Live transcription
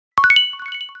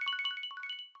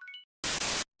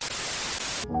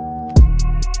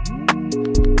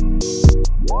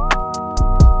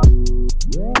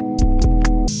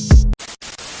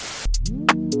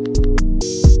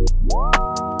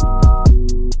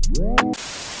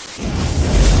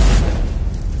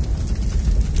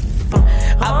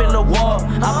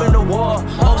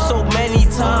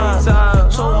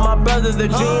Brother,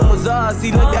 the dream was ours.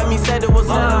 He looked at me, said it was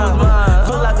mine.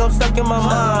 Feel like I'm stuck in my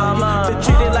mind.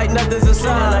 To treat it like nothing's a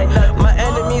sign. My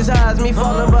enemies hides me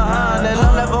falling behind, and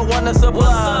I'll never wanna supply.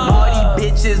 All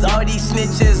these bitches, all these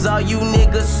snitches, all you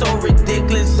niggas so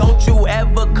ridiculous. Don't you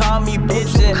ever call me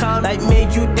bitchin'. Like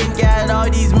made you think I had all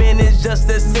these minutes just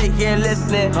to sit here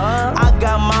listening. I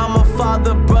got mama,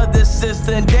 father, brother,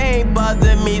 sister, and they ain't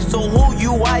bother me. So who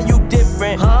you, why you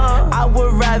different? I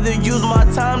would rather use my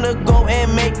time to go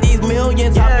and make these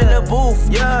millions. Hop in the booth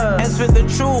and spit the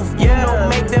truth. You know,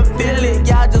 make them feel it.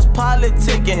 Y'all just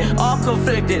politicking, all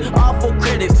conflicted, awful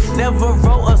critics. Never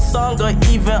wrote a song or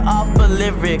even off of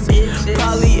lyrics.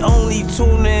 Probably only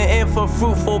tuning in for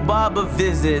fruitful barber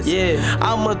visits.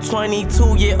 I'm a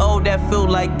 22-year-old that feel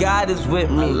like God is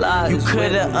with me. You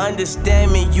couldn't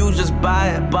understand me, you just buy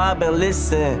it, bob and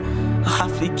listen. I'm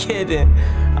hardly kidding,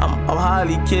 I'm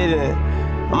hardly kidding.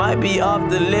 I might be off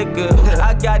the liquor.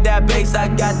 I got that bass, I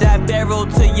got that barrel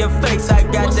to your face, I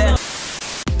got that.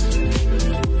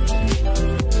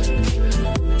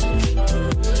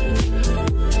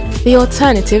 The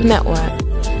Alternative Network.